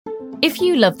If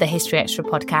you love the History Extra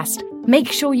podcast,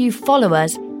 make sure you follow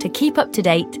us to keep up to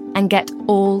date and get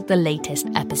all the latest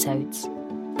episodes.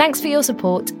 Thanks for your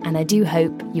support, and I do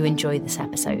hope you enjoy this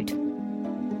episode.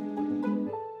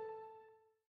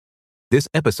 This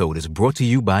episode is brought to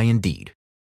you by Indeed.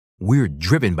 We're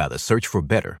driven by the search for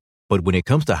better, but when it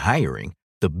comes to hiring,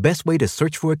 the best way to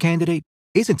search for a candidate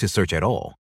isn't to search at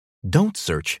all. Don't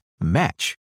search,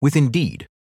 match with Indeed.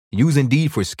 Use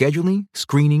Indeed for scheduling,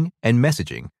 screening, and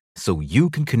messaging so you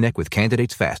can connect with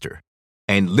candidates faster.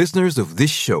 And listeners of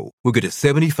this show will get a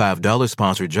 $75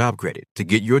 sponsored job credit to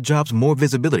get your jobs more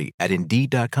visibility at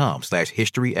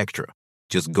Indeed.com/HistoryExtra.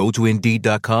 Just go to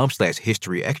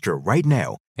Indeed.com/HistoryExtra right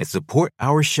now and support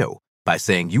our show by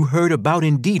saying you heard about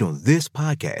Indeed on this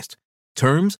podcast.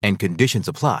 Terms and conditions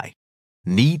apply.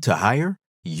 Need to hire?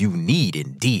 You need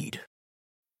Indeed.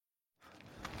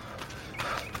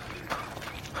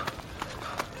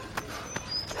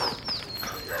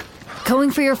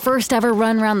 Going for your first ever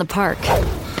run around the park.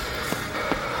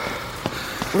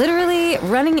 Literally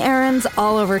running errands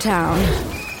all over town.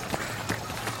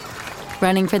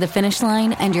 Running for the finish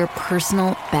line and your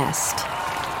personal best.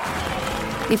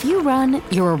 If you run,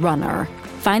 you're a runner.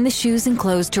 Find the shoes and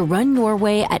clothes to run your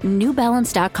way at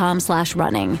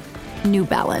newbalance.com/running. New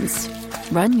Balance.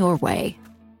 Run your way.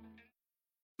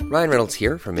 Ryan Reynolds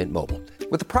here from Mint Mobile.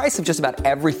 With the price of just about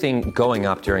everything going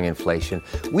up during inflation,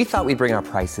 we thought we'd bring our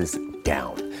prices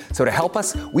down. So to help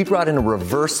us, we brought in a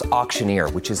reverse auctioneer,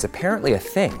 which is apparently a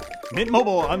thing. Mint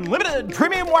Mobile Unlimited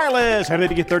Premium Wireless. How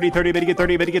to get 30, 30, bit to get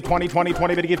 30, bit to get 20, 20,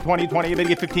 20, bit to get 20, 20, bit to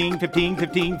get 15, 15,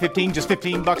 15, 15, just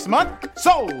 $15 a month?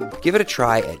 Sold! Give it a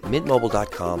try at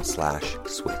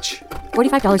mintmobile.com/switch.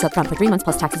 $45 up front for 3 months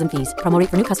plus taxes and fees. Promo rate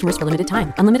for new customers for limited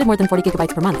time. Unlimited more than 40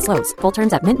 gigabytes per month. Slows full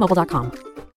terms at mintmobile.com.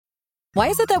 Why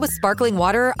is it that with sparkling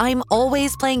water, I'm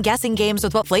always playing guessing games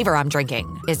with what flavor I'm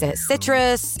drinking? Is it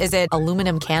citrus? Is it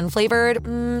aluminum can flavored?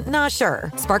 Not sure.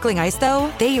 Sparkling ice,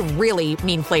 though, they really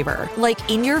mean flavor.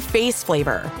 Like in-your-face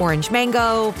flavor. Orange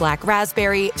mango, black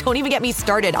raspberry. Don't even get me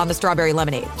started on the strawberry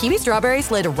lemonade. Kiwi Strawberry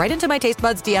slid right into my taste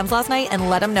buds DMs last night and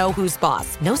let them know who's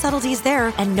boss. No subtleties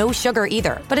there, and no sugar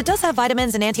either. But it does have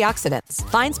vitamins and antioxidants.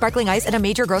 Find sparkling ice at a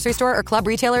major grocery store or club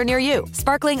retailer near you.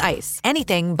 Sparkling ice.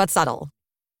 Anything but subtle.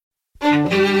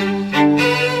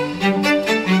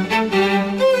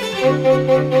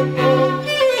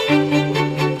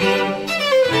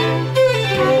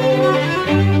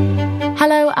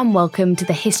 Hello and welcome to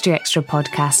the History Extra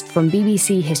podcast from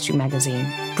BBC History Magazine,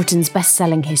 Britain's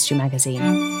best-selling history magazine.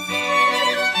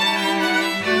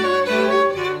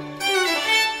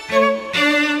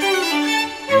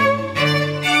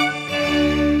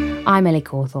 I'm Ellie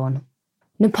Cawthorne.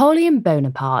 Napoleon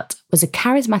Bonaparte was a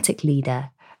charismatic leader,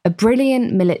 a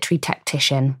brilliant military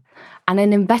tactician, and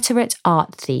an inveterate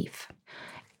art thief.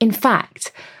 In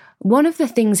fact, one of the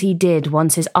things he did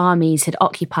once his armies had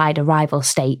occupied a rival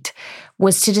state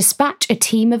was to dispatch a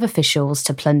team of officials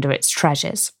to plunder its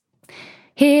treasures.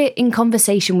 Here, in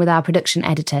conversation with our production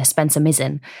editor, Spencer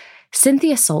Mizzen,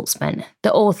 Cynthia Saltzman,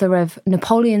 the author of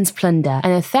Napoleon's Plunder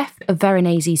and the Theft of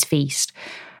Veronese's Feast,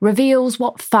 reveals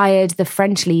what fired the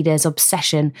French leader's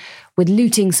obsession with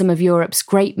looting some of Europe's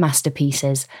great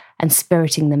masterpieces and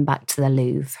spiriting them back to the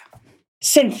Louvre.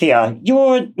 Cynthia,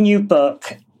 your new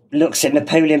book looks at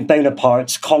Napoleon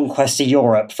Bonaparte's conquest of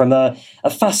Europe from a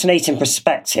fascinating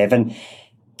perspective, and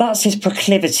that's his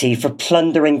proclivity for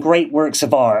plundering great works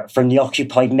of art from the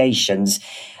occupied nations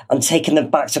and taking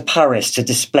them back to Paris to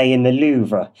display in the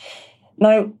Louvre.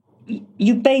 Now,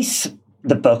 you base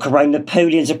the book around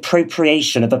Napoleon's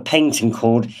appropriation of a painting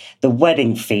called The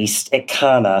Wedding Feast at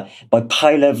Cana by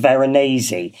Paolo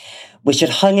Veronese, which had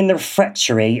hung in the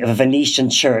refectory of a Venetian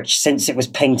church since it was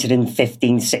painted in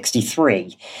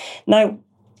 1563. Now,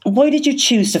 why did you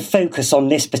choose to focus on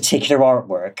this particular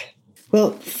artwork?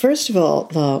 Well, first of all,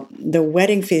 the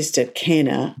Wedding Feast at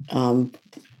Cana,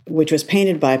 which was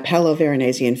painted by Paolo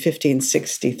Veronese in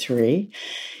 1563,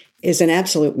 is an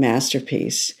absolute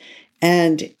masterpiece.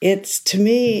 And it's a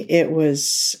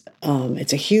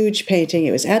huge painting.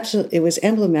 It was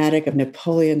emblematic of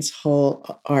Napoleon's whole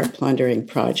art plundering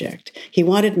project. He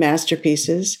wanted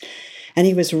masterpieces, and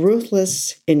he was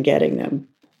ruthless in getting them.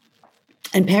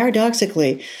 And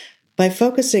paradoxically, by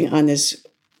focusing on this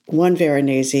one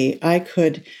Veronese, I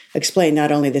could explain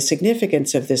not only the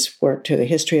significance of this work to the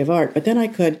history of art, but then I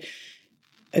could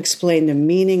explain the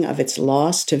meaning of its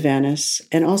loss to Venice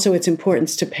and also its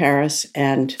importance to Paris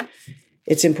and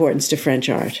its importance to French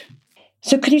art.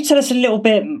 So could you tell us a little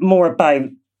bit more about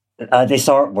this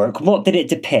artwork? What did it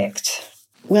depict?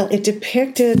 Well, it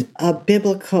depicted a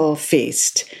biblical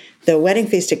feast. The wedding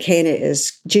feast at Cana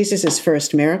is Jesus'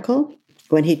 first miracle,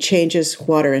 when he changes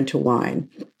water into wine.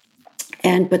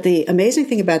 But the amazing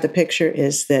thing about the picture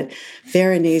is that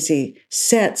Veronese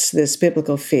sets this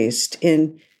biblical feast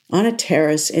on a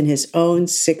terrace in his own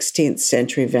 16th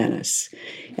century Venice.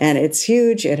 And it's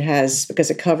huge. It has, because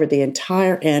it covered the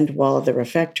entire end wall of the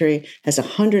refectory, has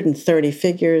 130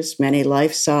 figures, many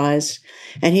life-size.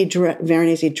 And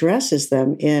Veronese dresses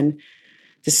them in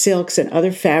the silks and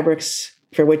other fabrics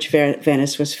for which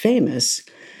Venice was famous.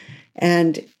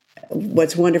 And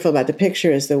what's wonderful about the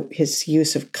picture is his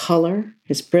use of color,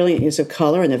 his brilliant use of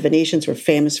color, and the Venetians were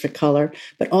famous for color,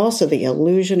 but also the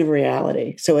illusion of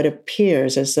reality. So it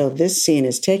appears as though this scene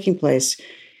is taking place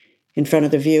in front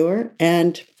of the viewer,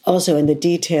 and also in the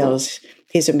details.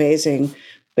 He's amazing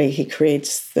way he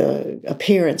creates the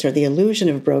appearance or the illusion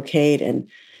of brocade and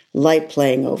light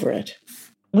playing over it.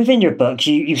 Within your book,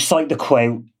 you cite the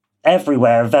quote,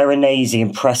 "Everywhere, Veronese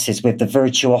impresses with the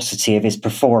virtuosity of his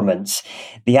performance,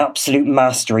 the absolute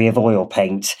mastery of oil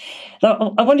paint."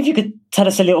 Now, I wonder if you could tell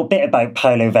us a little bit about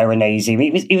Paolo Veronese. I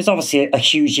mean, he was obviously a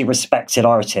hugely respected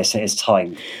artist at his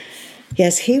time.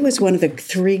 Yes, he was one of the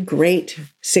three great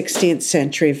 16th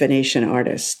century Venetian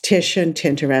artists, Titian,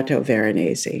 Tintoretto,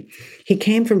 Veronese. He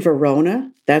came from Verona.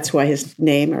 That's why his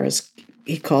name is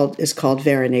called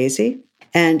Veronese.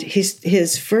 And he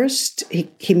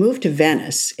moved to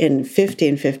Venice in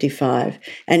 1555,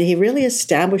 and he really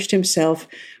established himself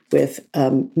with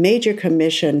a major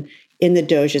commission in the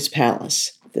Doge's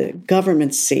palace, the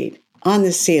government seat, on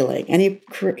the ceiling. And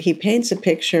he paints a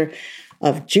picture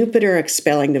of Jupiter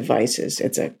expelling the vices.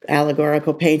 It's an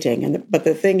allegorical painting, but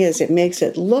the thing is, it makes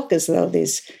it look as though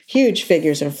these huge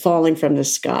figures are falling from the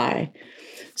sky.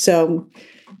 So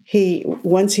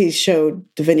once he showed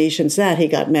the Venetians that, he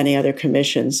got many other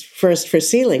commissions, first for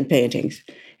ceiling paintings,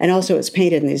 and also it's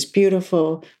painted in these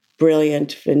beautiful,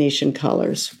 brilliant Venetian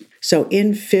colors. So in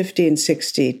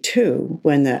 1562,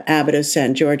 when the Abbot of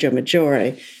San Giorgio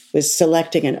Maggiore was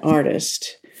selecting an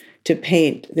artist to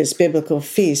paint this biblical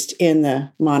feast in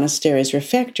the monastery's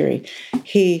refectory,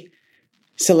 he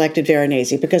selected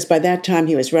Veronese because by that time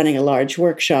he was running a large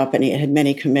workshop and he had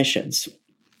many commissions.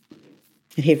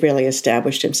 And he'd really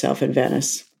established himself in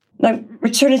Venice. Now,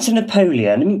 returning to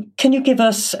Napoleon, can you give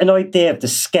us an idea of the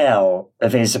scale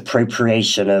of his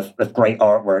appropriation of great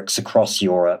artworks across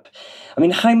Europe? I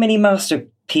mean, how many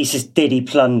masterpieces did he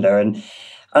plunder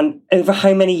and over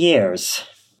how many years?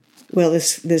 Well,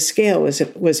 the scale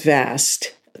was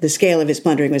vast. The scale of his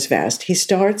plundering was vast. He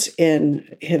starts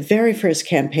in his very first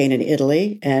campaign in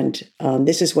Italy, and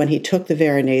this is when he took the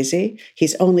Veronese.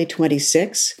 He's only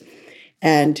 26,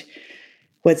 and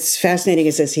what's fascinating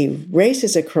is as he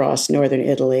races across northern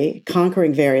Italy,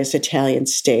 conquering various Italian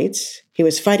states. He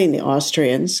was fighting the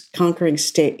Austrians, conquering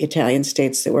Italian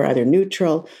states that were either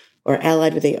neutral or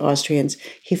allied with the Austrians.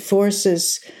 He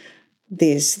forces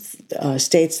these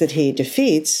states that he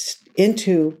defeats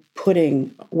into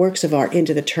putting works of art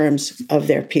into the terms of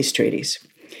their peace treaties.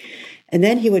 And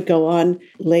then he would go on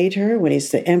later, when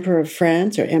he's the Emperor of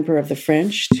France or Emperor of the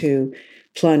French, to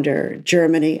plunder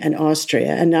Germany and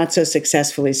Austria, and not so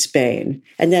successfully Spain.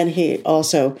 And then he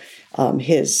also,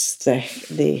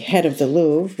 the head of the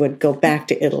Louvre would go back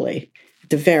to Italy at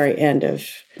the very end in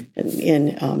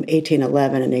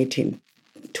 1811 and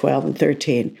 1812 and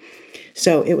 13.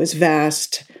 So it was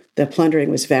vast. The plundering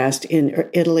was vast in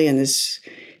Italy, and this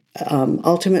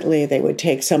ultimately they would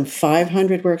take some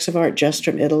 500 works of art just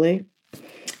from Italy,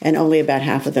 and only about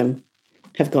half of them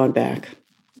have gone back.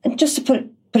 And just to put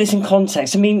this in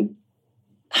context, I mean,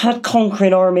 had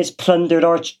conquering armies plundered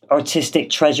artistic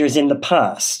treasures in the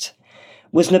past?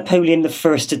 Was Napoleon the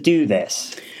first to do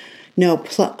this? No,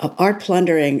 art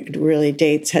plundering really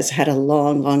has had a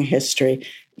long, long history,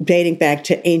 dating back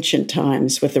to ancient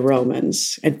times with the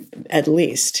Romans, at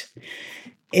least.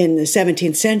 In the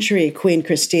 17th century, Queen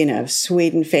Christina of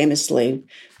Sweden famously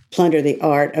plundered the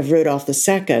art of Rudolph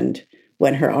II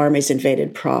when her armies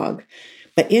invaded Prague.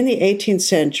 But in the 18th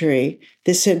century,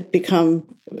 this had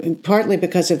become, partly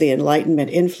because of the Enlightenment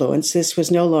influence, this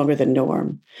was no longer the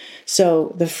norm.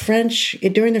 So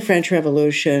during the French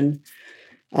Revolution,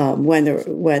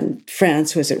 when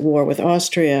France was at war with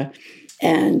Austria,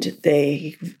 and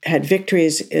they had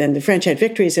victories, and the French had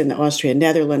victories in the Austrian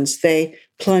Netherlands, they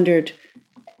plundered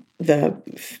the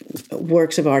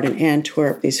works of art in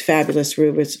Antwerp, these fabulous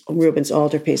Rubens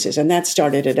altarpieces, and that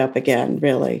started it up again,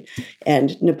 really.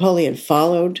 And Napoleon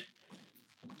followed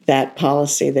that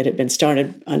policy that had been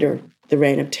started under the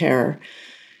Reign of Terror,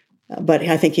 but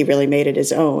I think he really made it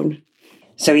his own.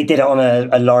 So he did it on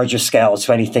a larger scale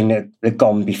to anything that had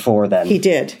gone before then? He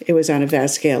did. It was on a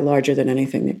vast scale, larger than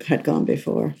anything that had gone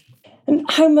before. And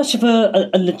how much of a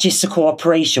logistical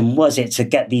operation was it to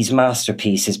get these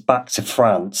masterpieces back to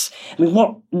France? I mean,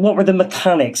 what were the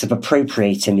mechanics of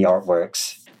appropriating the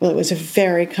artworks? Well, it was a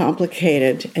very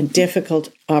complicated and difficult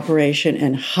operation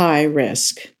and high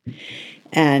risk.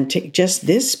 And just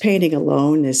this painting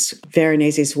alone, this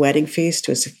Veronese's Wedding Feast,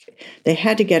 they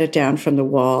had to get it down from the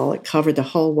wall. It covered the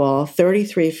whole wall,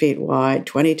 33 feet wide,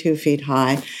 22 feet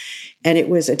high. And it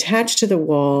was attached to the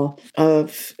wall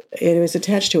it was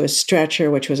attached to a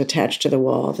stretcher, which was attached to the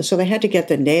wall. So they had to get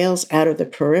the nails out of the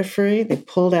periphery. They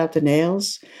pulled out the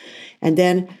nails. And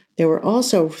then there were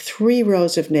also 3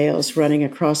 rows of nails running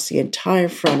across the entire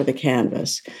front of the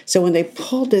canvas. So when they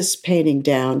pulled this painting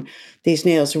down, these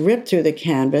nails ripped through the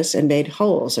canvas and made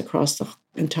holes across the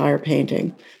entire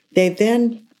painting. They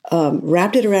then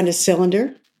wrapped it around a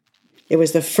cylinder. It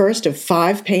was the first of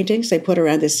 5 paintings they put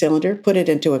around this cylinder, put it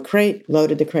into a crate,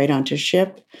 loaded the crate onto a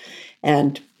ship,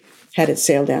 and had it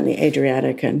sail down the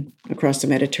Adriatic and across the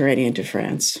Mediterranean to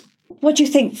France. What do you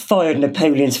think fired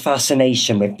Napoleon's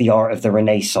fascination with the art of the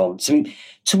Renaissance? I mean,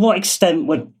 to what extent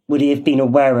would he have been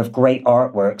aware of great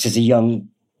artworks as a young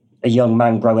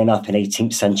man growing up in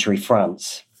 18th century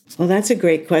France? Well, that's a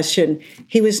great question.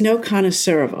 He was no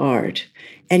connoisseur of art.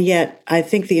 And yet, I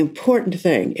think the important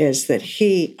thing is that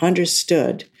he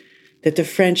understood that the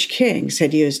French kings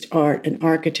had used art and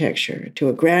architecture to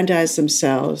aggrandize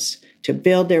themselves, to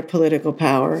build their political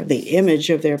power, the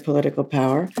image of their political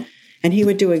power, and he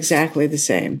would do exactly the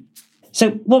same.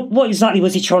 So what exactly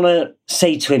was he trying to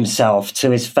say to himself, to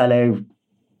his fellow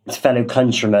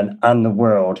countrymen and the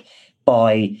world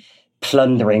by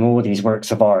plundering all these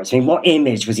works of art? I mean, what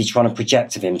image was he trying to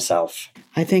project of himself?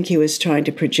 I think he was trying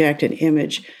to project an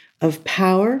image of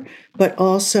power, but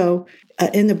also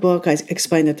in the book, I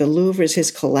explain that the Louvre is his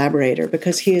collaborator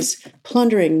because he is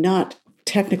plundering not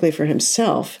technically for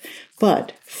himself,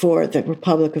 but for the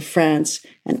Republic of France,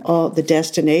 and all the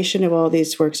destination of all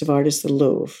these works of art is the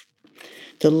Louvre.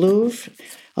 The Louvre,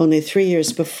 only 3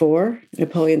 years before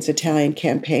Napoleon's Italian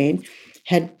campaign, it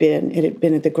had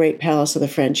been at the Great Palace of the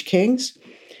French kings.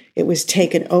 It was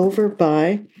taken over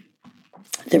by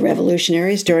the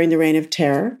revolutionaries during the Reign of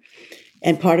Terror,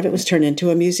 and part of it was turned into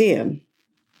a museum.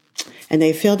 And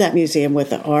they filled that museum with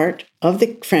the art of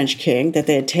the French king that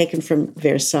they had taken from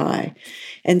Versailles.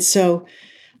 And so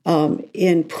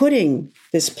in putting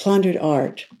this plundered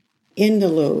art in the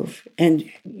Louvre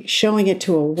and showing it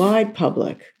to a wide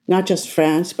public, not just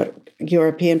France, but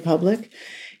European public,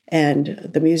 and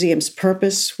the museum's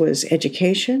purpose was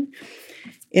education,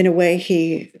 in a way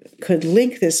he could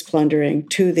link this plundering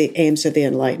to the aims of the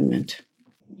Enlightenment.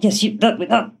 Yes,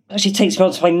 that actually takes me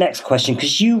on to my next question,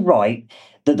 because you write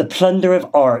that the plunder of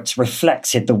art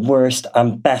reflected the worst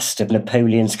and best of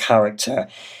Napoleon's character.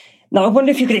 Now, I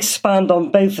wonder if you could expand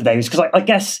on both of those, because I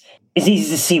guess it's easy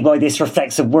to see why this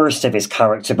reflects the worst of his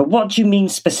character, but what do you mean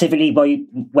specifically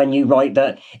when you write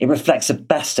that it reflects the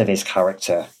best of his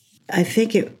character? I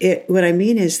think what I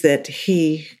mean is that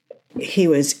he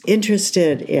was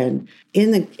interested in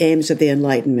the aims of the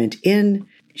Enlightenment, in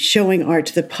showing art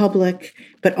to the public,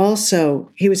 but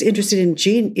also he was interested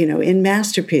in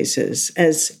masterpieces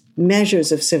as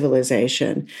measures of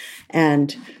civilization.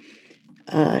 And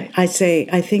I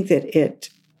think that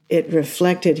it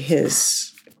reflected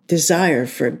his desire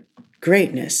for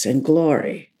greatness and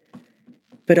glory,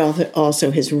 but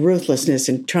also his ruthlessness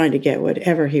in trying to get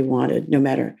whatever he wanted, no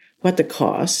matter what the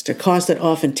cost, a cost that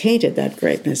often tainted that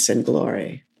greatness and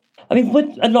glory. I mean,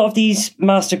 would a lot of these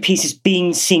masterpieces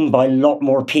being seen by a lot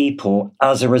more people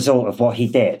as a result of what he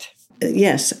did?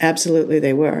 Yes, absolutely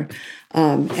they were.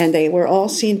 And they were all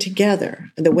seen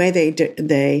together. The way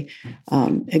they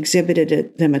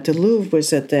exhibited them at the Louvre was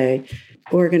that they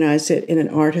organized it in an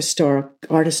art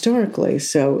historically.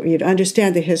 So you'd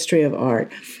understand the history of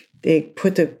art. They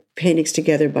put the paintings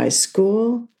together by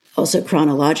school, also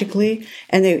chronologically.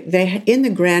 And they in the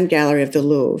Grand Gallery of the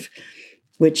Louvre,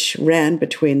 which ran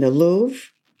between the Louvre,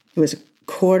 it was a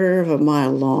quarter of a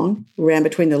mile long, ran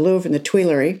between the Louvre and the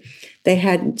Tuileries. They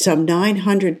had some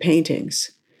 900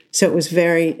 paintings. So it was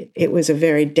a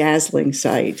very dazzling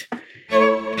sight.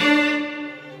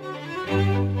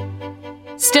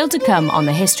 Still to come on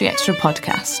the History Extra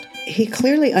podcast. He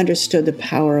clearly understood the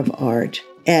power of art.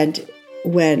 And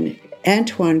when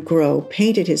Antoine Gros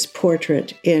painted his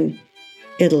portrait in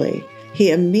Italy,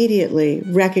 he immediately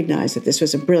recognized that this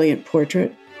was a brilliant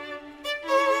portrait.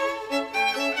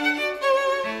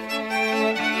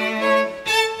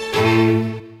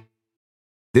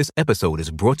 This episode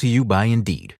is brought to you by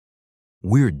Indeed.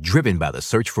 We're driven by the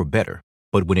search for better,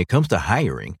 but when it comes to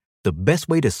hiring, the best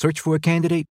way to search for a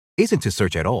candidate isn't to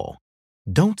search at all.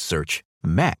 Don't search,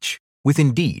 match with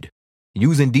Indeed.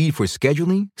 Use Indeed for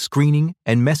scheduling, screening,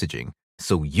 and messaging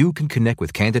so you can connect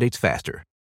with candidates faster.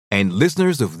 And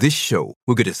listeners of this show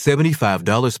will get a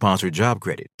 $75 sponsored job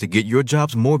credit to get your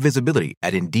jobs more visibility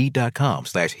at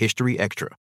Indeed.com/History Extra.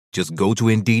 Just go to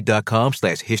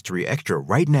Indeed.com/History Extra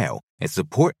right now and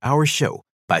support our show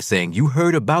by saying you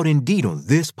heard about Indeed on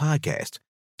this podcast.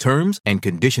 Terms and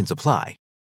conditions apply.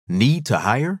 Need to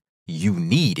hire? You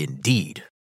need Indeed.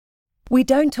 We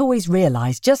don't always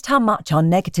realise just how much our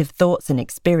negative thoughts and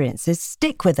experiences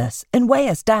stick with us and weigh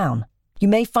us down. You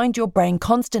may find your brain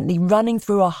constantly running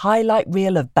through a highlight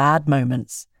reel of bad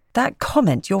moments. That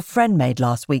comment your friend made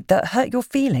last week that hurt your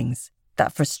feelings.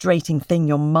 That frustrating thing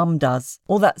your mum does.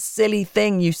 Or that silly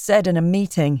thing you said in a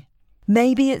meeting.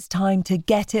 Maybe it's time to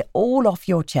get it all off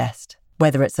your chest.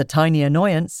 Whether it's a tiny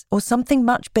annoyance or something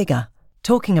much bigger,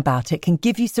 talking about it can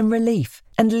give you some relief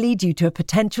and lead you to a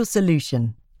potential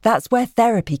solution. That's where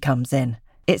therapy comes in.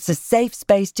 It's a safe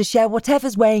space to share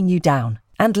whatever's weighing you down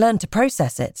and learn to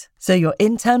process it, so your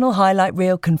internal highlight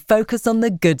reel can focus on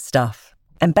the good stuff.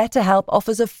 And BetterHelp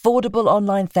offers affordable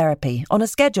online therapy on a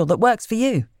schedule that works for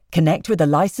you. Connect with a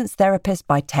licensed therapist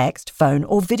by text, phone,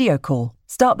 or video call.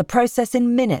 Start the process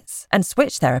in minutes and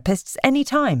switch therapists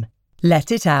anytime.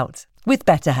 Let it out with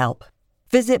BetterHelp.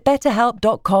 Visit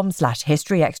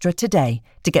betterhelp.com/historyextra today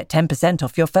to get 10%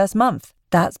 off your first month.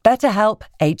 That's BetterHelp,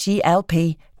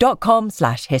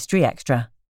 HELP.com/historyextra.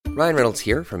 Ryan Reynolds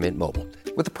here from Mint Mobile.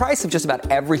 With the price of just about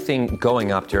everything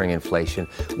going up during inflation,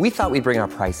 we thought we'd bring our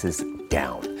prices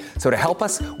down. So to help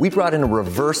us, we brought in a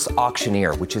reverse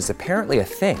auctioneer, which is apparently a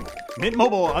thing. Mint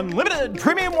Mobile Unlimited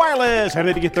Premium Wireless. How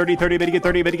to get 30, 30, bit to get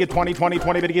 30, bit to get 20, 20,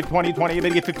 20, bit to get 20, 20, bit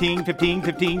to get 15, 15,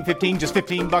 15, 15, just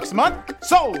 $15 a month?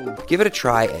 Sold! Give it a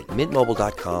try at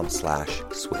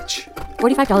mintmobile.com/switch.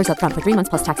 $45 up front for 3 months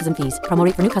plus taxes and fees. Promo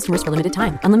rate for new customers for limited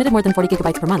time. Unlimited more than 40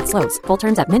 gigabytes per month. Slows full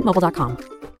terms at mintmobile.com.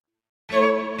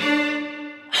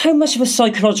 How much of a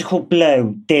psychological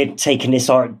blow did taking this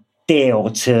art deal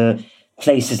to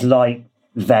places like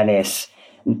Venice,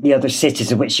 the other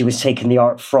cities in which she was taking the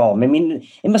art from? I mean,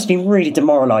 it must be really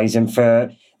demoralising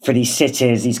for these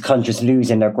cities, these countries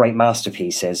losing their great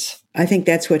masterpieces. I think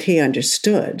that's what he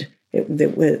understood.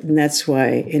 And that's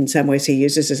why, in some ways, he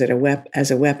uses it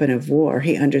as a weapon of war.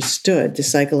 He understood the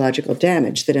psychological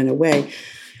damage, that in a way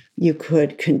you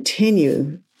could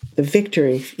continue the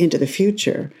victory into the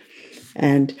future.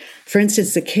 And for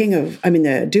instance,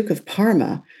 the Duke of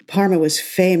Parma was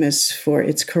famous for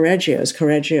its Correggios.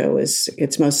 Correggio is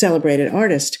its most celebrated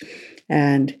artist.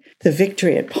 And the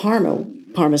victory at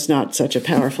Parma's not such a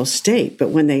powerful state, but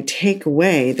when they take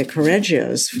away the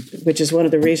Correggios, which is one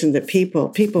of the reasons that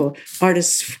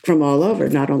artists from all over,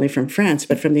 not only from France,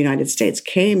 but from the United States,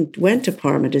 went to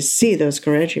Parma to see those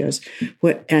Correggios.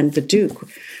 And the Duke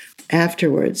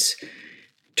afterwards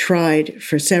tried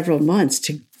for several months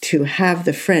to have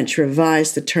the French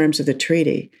revise the terms of the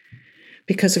treaty.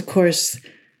 Because, of course,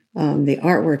 the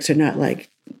artworks are not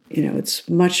it's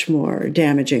much more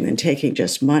damaging than taking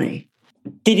just money.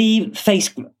 Did he face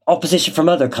opposition from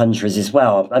other countries as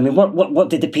well? I mean, what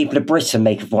did the people of Britain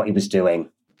make of what he was doing?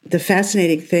 The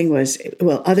fascinating thing was,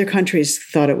 other countries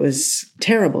thought it was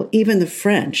terrible. Even the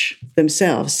French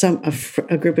themselves,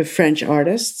 a group of French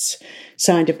artists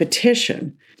signed a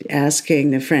petition asking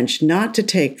the French not to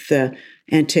take the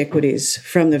antiquities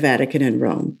from the Vatican and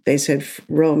Rome. They said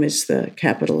Rome is the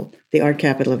art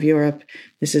capital of Europe.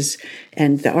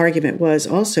 And the argument was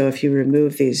also, if you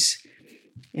remove these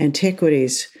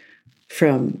antiquities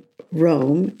from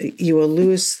Rome, you will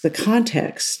lose the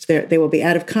context. They will be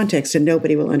out of context and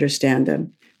nobody will understand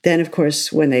them. Then, of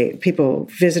course, when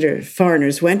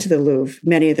foreigners went to the Louvre,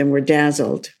 many of them were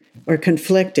dazzled or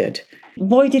conflicted.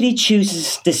 Why did he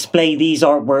choose to display these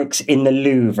artworks in the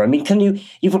Louvre? I mean,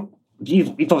 you've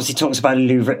obviously talked about the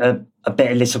Louvre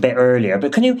a little bit earlier,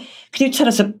 but can you tell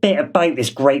us a bit about this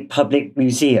great public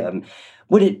museum?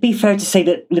 Would it be fair to say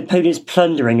that Napoleon's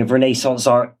plundering of Renaissance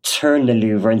art turned the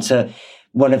Louvre into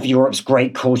one of Europe's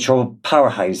great cultural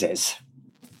powerhouses?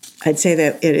 I'd say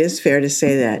that it is fair to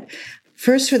say that.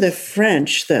 First, for the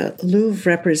French, the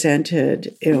Louvre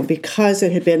represented, because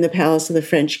it had been the palace of the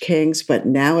French kings, but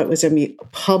now it was a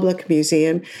public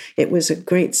museum, it was a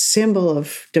great symbol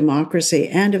of democracy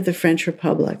and of the French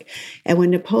Republic. And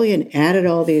when Napoleon added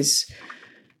all these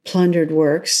plundered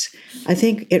works, I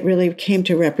think it really came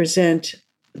to represent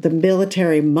the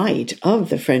military might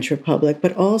of the French Republic,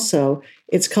 but also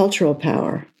its cultural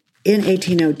power. In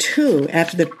 1802,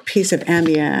 after the Peace of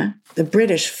Amiens, the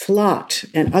British flocked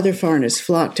and other foreigners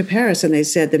flocked to Paris, and they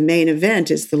said the main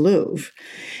event is the Louvre.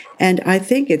 And I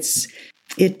think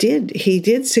he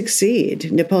did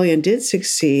succeed. Napoleon did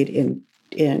succeed in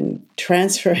in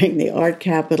transferring the art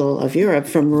capital of Europe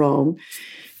from Rome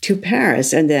to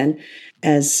Paris. And then,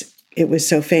 as it was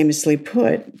so famously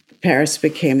put, Paris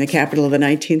became the capital of the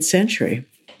 19th century.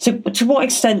 So to what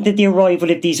extent did the arrival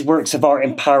of these works of art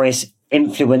in Paris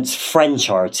influence French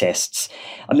artists?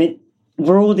 I mean,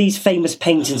 were all these famous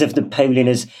paintings of Napoleon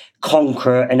as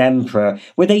conqueror and emperor,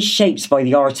 were they shaped by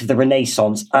the art of the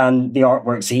Renaissance and the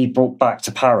artworks that he brought back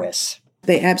to Paris?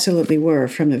 They absolutely were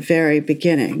from the very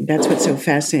beginning. That's what's so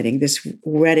fascinating. This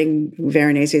wedding,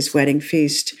 Veronese's wedding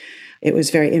feast, it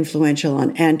was very influential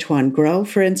on Antoine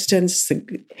Gros, for instance.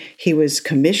 He was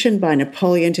commissioned by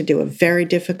Napoleon to do a very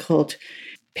difficult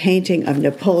painting of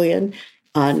Napoleon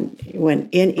when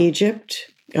in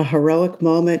Egypt, a heroic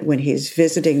moment when he's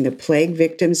visiting the plague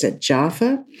victims at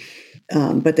Jaffa.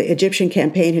 But the Egyptian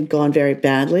campaign had gone very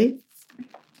badly.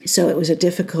 So it was a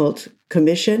difficult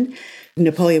commission.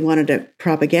 Napoleon wanted a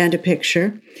propaganda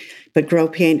picture, but Gros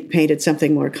painted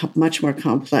something much more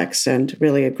complex and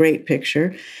really a great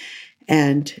picture.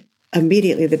 And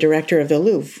immediately the director of the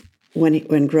Louvre,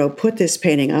 when Gros put this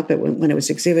painting up, when it was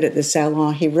exhibited at the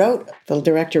Salon, the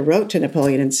director wrote to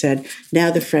Napoleon and said,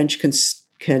 now the French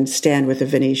can stand with the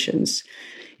Venetians.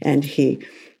 And he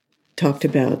talked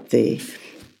about the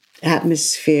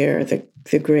atmosphere, the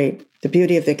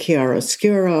beauty of the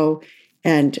chiaroscuro,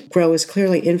 and Gros was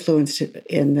clearly influenced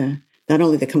in not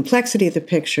only the complexity of the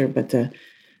picture, but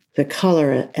the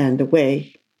color and the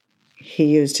way he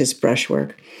used his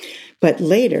brushwork. But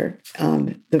later,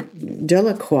 the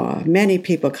Delacroix,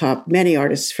 many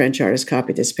artists, French artists,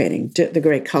 copied this painting. The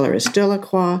great colorist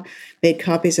Delacroix made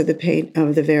copies of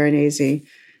the Veronese.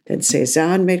 Then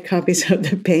Cézanne made copies of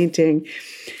the painting.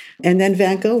 And then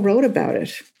Van Gogh wrote about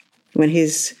it when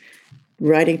he's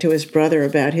writing to his brother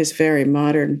about his very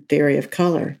modern theory of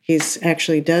color. He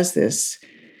actually does this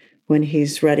when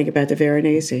he's writing about the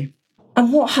Veronese.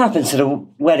 And what happened to the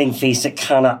wedding feast at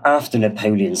Cana after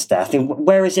Napoleon's death? And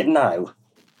where is it now?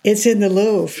 It's in the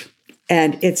Louvre,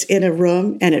 and it's in a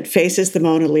room, and it faces the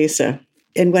Mona Lisa.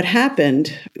 And what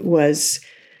happened was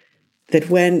that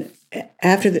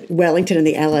after Wellington and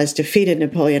the Allies defeated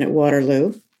Napoleon at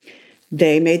Waterloo,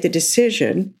 they made the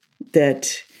decision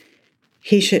that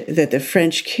that the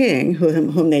French king,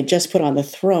 whom they just put on the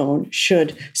throne,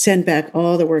 should send back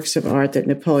all the works of art that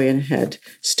Napoleon had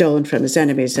stolen from his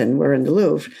enemies and were in the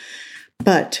Louvre.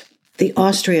 But the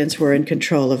Austrians were in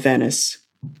control of Venice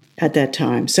at that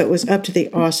time. So it was up to the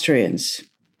Austrians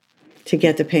to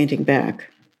get the painting back.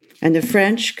 And the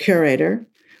French curator,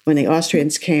 when the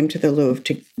Austrians came to the Louvre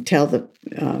to tell the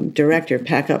director,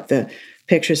 pack up the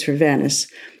pictures for Venice,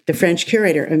 the French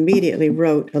curator immediately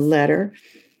wrote a letter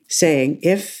saying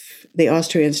if the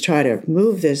Austrians try to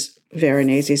move this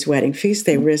Veronese's wedding feast,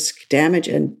 they risk damage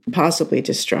and possibly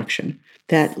destruction.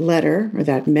 That letter, or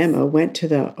that memo, went to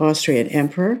the Austrian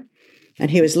emperor,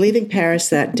 and he was leaving Paris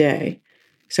that day.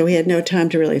 So he had no time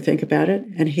to really think about it,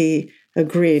 and he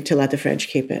agreed to let the French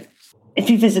keep it. If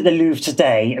you visit the Louvre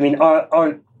today, I mean,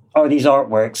 are these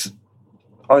artworks,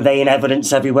 are they in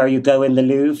evidence everywhere you go in the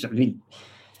Louvre? I mean,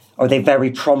 are they very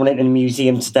prominent in the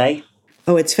museum today?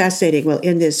 Oh, it's fascinating. Well,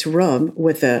 in this room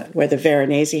where the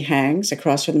Veronese hangs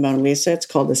across from the Mona Lisa, it's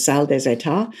called the Salle des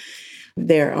États.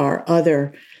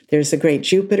 There's the great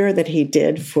Jupiter that he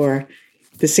did for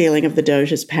the ceiling of the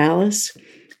Doge's palace,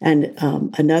 and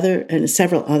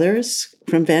several others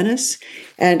from Venice.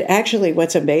 And actually,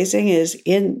 what's amazing is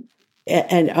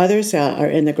and others are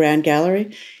in the Grand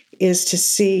Gallery, is to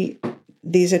see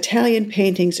these Italian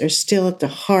paintings are still at the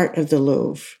heart of the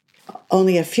Louvre.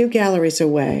 Only a few galleries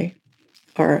away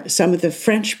are some of the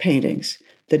French paintings,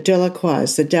 the Delacroix,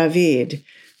 the David,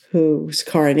 whose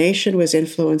coronation was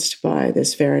influenced by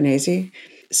this Veronese.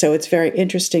 So it's very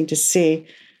interesting to see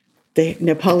the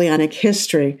Napoleonic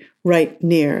history right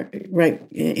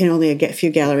in only a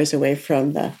few galleries away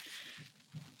from the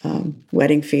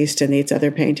wedding feast and these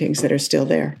other paintings that are still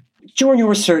there. During your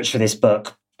research for this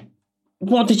book,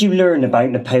 what did you learn about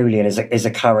Napoleon as a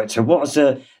character? What was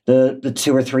the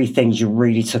two or three things you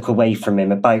really took away from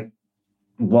him about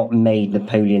what made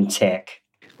Napoleon tick?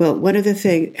 Well, one of the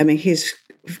things, he's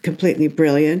completely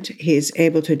brilliant. He's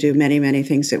able to do many, many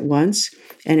things at once.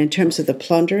 And in terms of the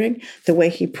plundering, the way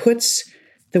he puts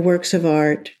the works of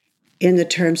art in the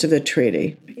terms of the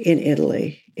treaty in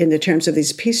Italy, in the terms of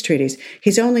these peace treaties,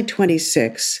 he's only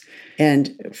 26.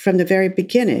 And from the very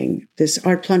beginning, this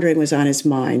art plundering was on his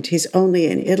mind. He's only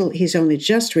in Italy. He's only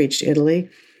just reached Italy.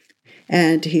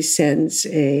 And he sends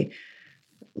a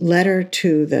letter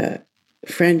to the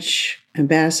French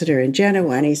ambassador in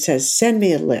Genoa, and he says, send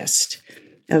me a list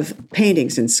of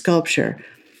paintings and sculpture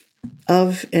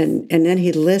and then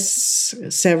he lists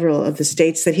several of the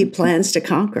states that he plans to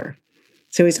conquer.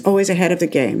 So he's always ahead of the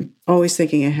game, always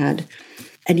thinking ahead.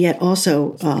 And yet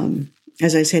also,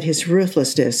 as I said, his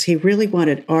ruthlessness, he really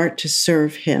wanted art to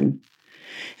serve him.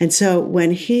 And so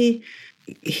when he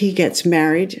gets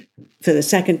married for the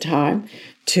second time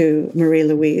to Marie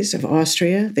Louise of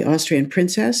Austria, the Austrian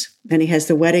princess, and he has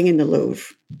the wedding in the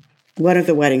Louvre, one of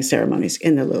the wedding ceremonies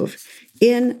in the Louvre,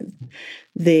 in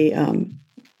the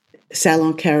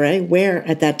Salon Carré, where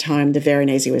at that time the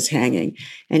Veronese was hanging.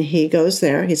 And he goes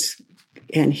there,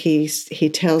 he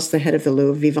tells the head of the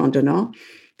Louvre, Vivant Dunant,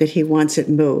 that he wants it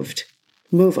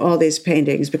move all these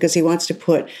paintings, because he wants to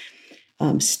put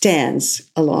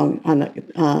stands along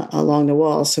the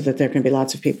walls so that there can be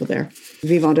lots of people there.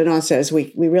 Vivant Dunant says,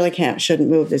 we really shouldn't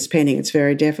move this painting. It's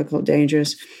very difficult,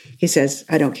 dangerous. He says,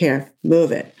 I don't care,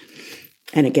 move it.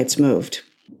 And it gets moved.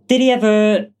 Did he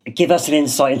ever give us an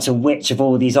insight into which of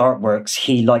all these artworks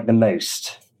he liked the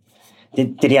most?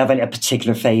 Did he have a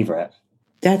particular favourite?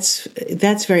 That's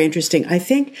very interesting. I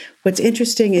think what's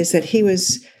interesting is that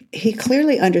he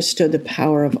clearly understood the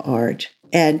power of art.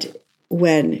 And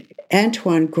when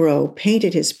Antoine Gros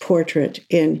painted his portrait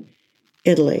in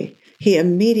Italy, he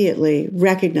immediately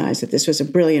recognized that this was a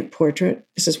brilliant portrait.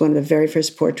 This is one of the very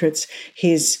first portraits.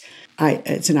 It's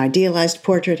an idealized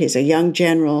portrait. He's a young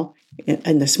general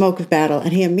in the smoke of battle,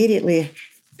 and he immediately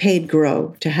paid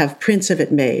Gros to have prints of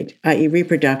it made, i.e.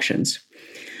 reproductions.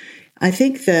 I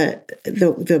think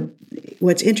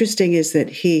what's interesting is that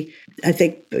I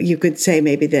think you could say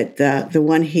maybe that the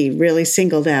one he really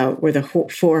singled out were the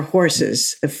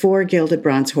four gilded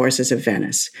bronze horses of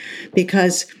Venice,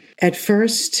 because at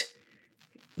first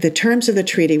the terms of the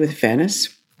treaty with Venice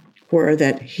were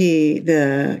that he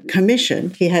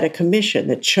had a commission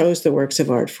that chose the works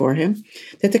of art for him,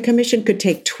 that the commission could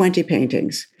take 20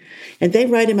 paintings. And they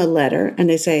write him a letter and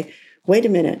they say, wait a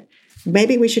minute,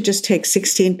 maybe we should just take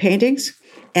 16 paintings.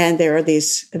 And there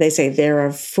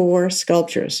are 4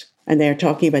 sculptures. And they're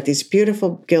talking about these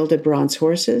beautiful gilded bronze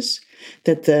horses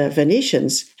that the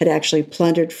Venetians had actually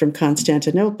plundered from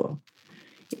Constantinople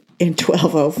in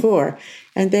 1204.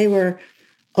 And they were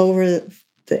over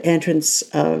the entrance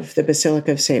of the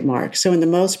Basilica of St. Mark, so in the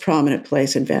most prominent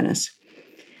place in Venice.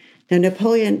 Now,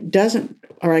 Napoleon don't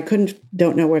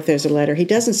know if there's a letter. He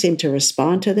doesn't seem to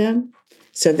respond to them,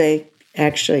 so they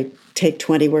actually take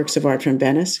 20 works of art from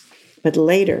Venice. But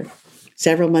later,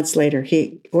 several months later,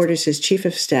 he orders his chief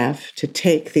of staff to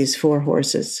take these 4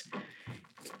 horses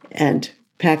and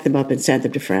pack them up and send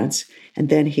them to France. And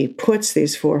then he puts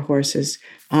these 4 horses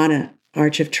on an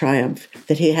Arch of Triumph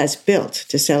that he has built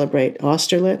to celebrate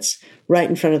Austerlitz right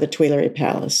in front of the Tuileries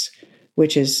Palace,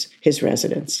 which is his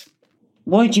residence.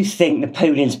 Why do you think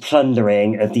Napoleon's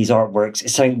plundering of these artworks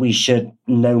is something we should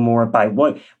know more about?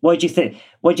 Why do you think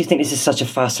this is such a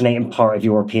fascinating part of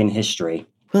European history?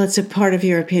 Well, it's a part of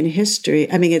European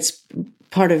history. I mean, it's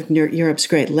part of Europe's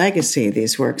great legacy,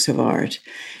 these works of art.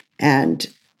 And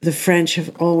the French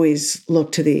have always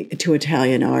looked to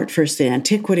Italian art, first the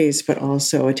antiquities, but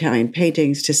also Italian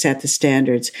paintings to set the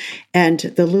standards. And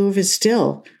the Louvre is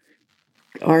still,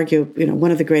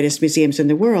 one of the greatest museums in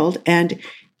the world. And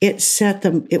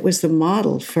it was the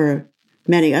model for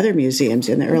many other museums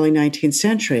in the early 19th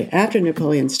century. After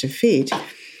Napoleon's defeat,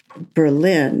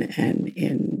 Berlin and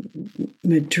in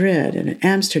Madrid and in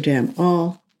Amsterdam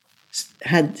all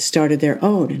had started their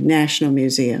own national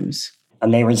museums.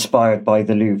 And they were inspired by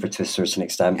the Louvre to a certain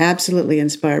extent. Absolutely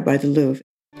inspired by the Louvre.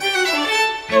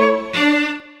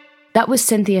 That was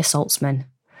Cynthia Saltzman.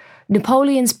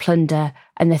 Napoleon's Plunder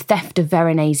and the Theft of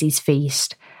Veronese's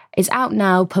Feast is out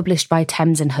now, published by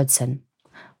Thames and Hudson.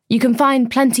 You can find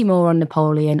plenty more on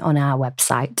Napoleon on our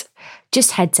website.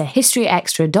 Just head to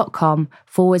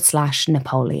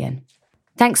historyextra.com/Napoleon.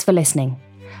 Thanks for listening.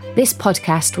 This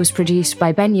podcast was produced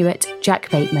by Ben Hewitt,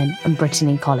 Jack Bateman and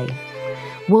Brittany Colley.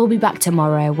 We'll be back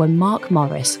tomorrow when Mark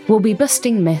Morris will be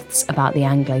busting myths about the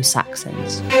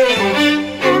Anglo-Saxons.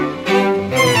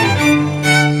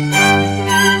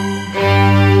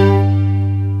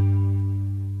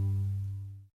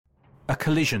 A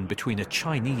collision between a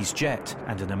Chinese jet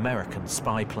and an American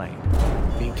spy plane.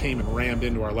 He came and rammed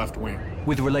into our left wing.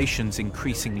 With relations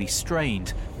increasingly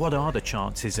strained, what are the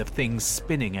chances of things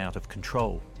spinning out of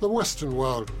control? The Western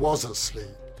world was asleep.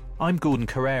 I'm Gordon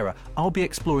Carrera. I'll be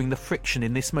exploring the friction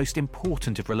in this most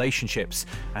important of relationships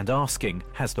and asking,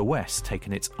 has the West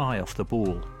taken its eye off the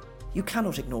ball? You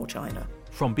cannot ignore China.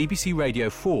 From BBC Radio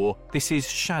 4, this is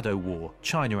Shadow War,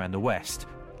 China and the West.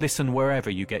 Listen wherever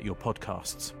you get your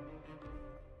podcasts.